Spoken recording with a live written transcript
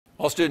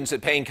All students at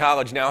Paine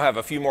College now have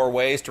a few more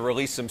ways to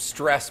release some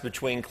stress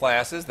between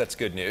classes. That's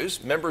good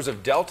news. Members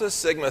of Delta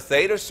Sigma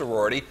Theta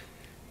Sorority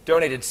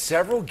donated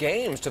several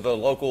games to the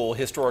local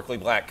historically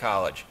black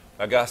college.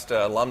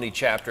 Augusta Alumni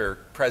Chapter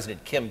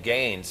President Kim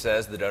Gaines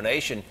says the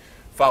donation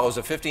follows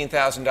a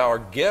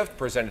 $15,000 gift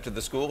presented to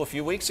the school a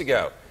few weeks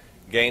ago.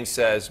 Gaines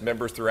says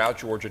members throughout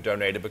Georgia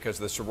donated because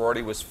the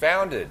sorority was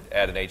founded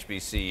at an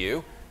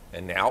HBCU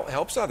and now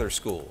helps other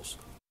schools.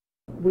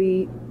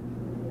 We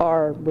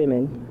are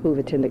women who've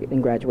attended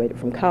and graduated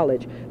from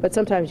college, but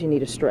sometimes you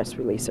need a stress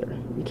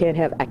releaser. You can't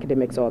have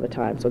academics all the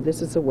time, so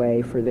this is a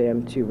way for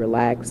them to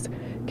relax,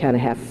 kind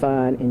of have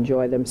fun,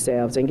 enjoy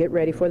themselves, and get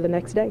ready for the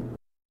next day.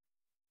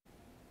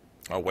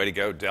 Oh, way to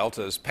go,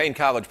 Delta's. Paine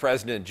College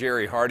President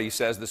Jerry Hardy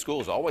says the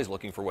school is always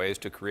looking for ways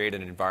to create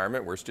an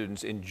environment where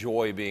students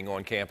enjoy being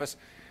on campus.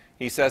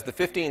 He says the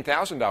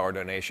 $15,000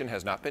 donation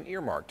has not been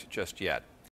earmarked just yet.